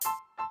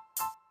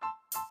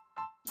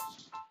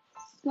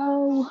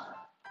So,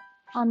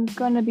 I'm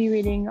gonna be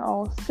reading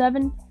all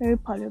 7 Harry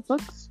Potter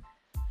books.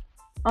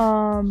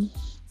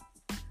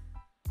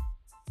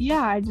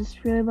 Yeah, I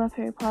just really love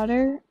Harry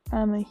Potter.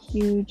 I'm a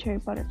huge Harry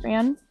Potter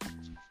fan.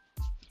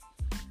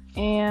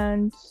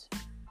 And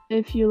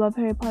if you love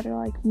Harry Potter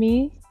like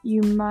me,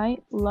 you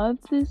might love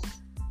this,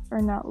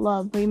 or not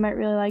love, but you might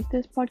really like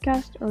this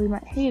podcast, or you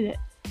might hate it,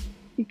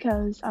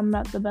 because I'm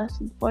not the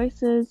best with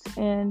voices,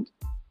 and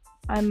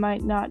I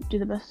might not do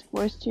the best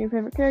voice to your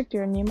favorite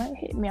character, and you might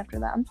hate me after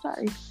that. I'm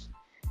sorry.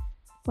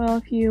 Well,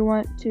 if you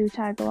want to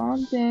tag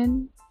along,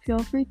 then feel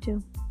free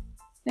to.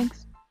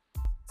 Thanks.